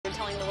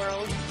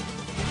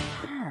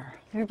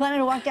If you're planning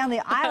to walk down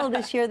the aisle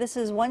this year, this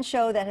is one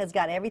show that has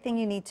got everything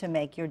you need to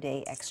make your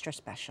day extra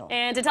special.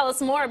 And to tell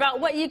us more about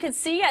what you could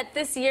see at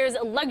this year's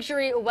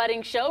luxury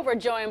wedding show, we're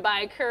joined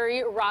by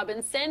Curry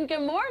Robinson.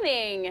 Good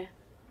morning.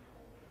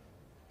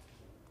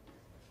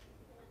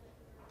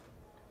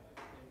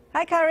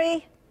 Hi,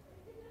 Curry.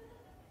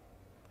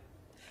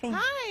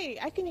 Hi,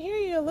 I can hear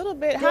you a little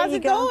bit. How's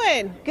it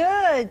going?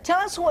 Good.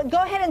 Tell us go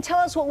ahead and tell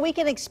us what we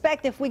can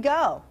expect if we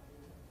go.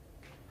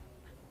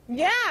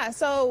 Yeah,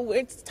 so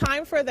it's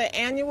time for the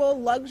annual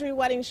luxury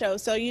wedding show.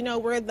 So, you know,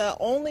 we're the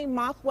only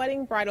mock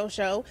wedding bridal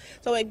show.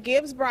 So it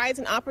gives brides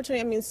an opportunity.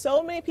 I mean,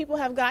 so many people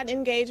have gotten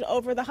engaged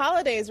over the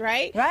holidays,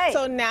 right? Right.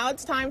 So now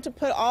it's time to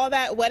put all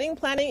that wedding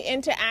planning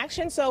into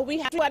action. So we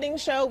have a wedding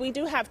show. We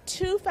do have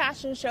 2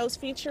 fashion shows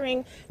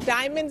featuring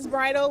Diamonds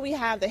Bridal. We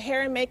have the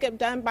hair and makeup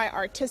done by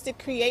Artistic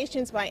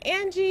Creations by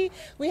Angie.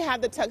 We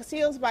have the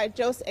tuxedos by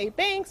Jose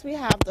Banks. We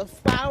have the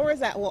flowers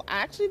that will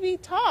actually be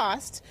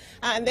tossed.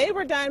 And they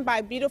were done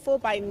by Beautiful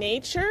by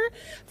Nature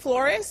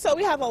florists. So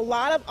we have a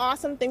lot of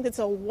awesome things. It's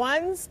a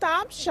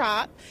one-stop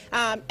shop.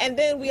 And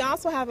then we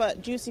also have a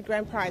juicy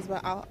grand prize, but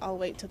I'll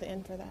wait till the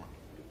end for that.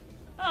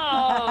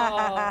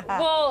 Oh,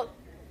 well,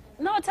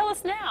 no, tell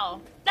us now.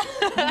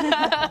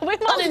 We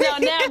want to know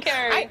now,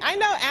 Carrie. I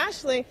know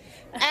Ashley.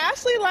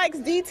 Ashley likes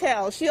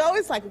details. She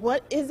always like,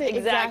 what is it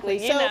exactly?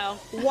 You know.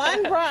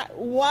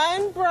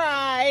 one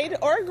bride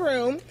or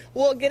groom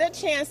will get a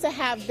chance to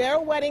have their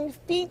wedding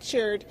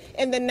featured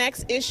in the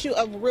next issue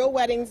of Real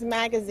Weddings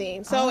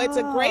magazine. So it's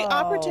a great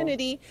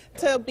opportunity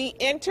to be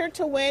entered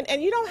to win,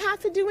 and you don't have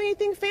to do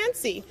anything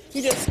fancy.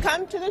 You just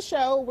come to the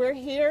show. We're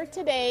here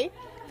today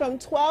from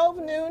 12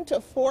 noon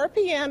to 4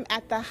 p.m.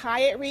 at the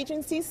Hyatt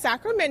Regency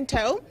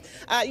Sacramento.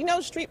 You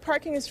know, street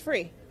parking is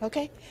free,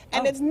 okay?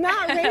 And it's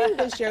not raining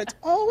this year. It's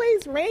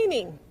always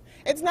raining.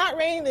 It's not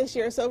raining this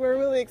year, so we're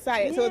really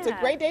excited. So it's a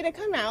great day to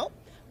come out.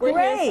 We're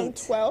here from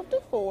 12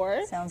 to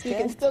 4. Sounds You good.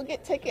 can still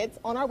get tickets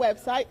on our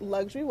website,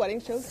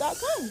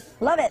 luxuryweddingshows.com.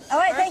 Love it. All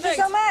right, Perfect. thank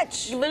you so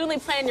much. You literally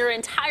plan your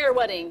entire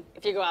wedding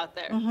if you go out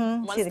there. See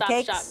the One-stop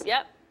cakes? shop.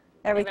 Yep.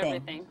 Everything.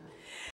 Everything.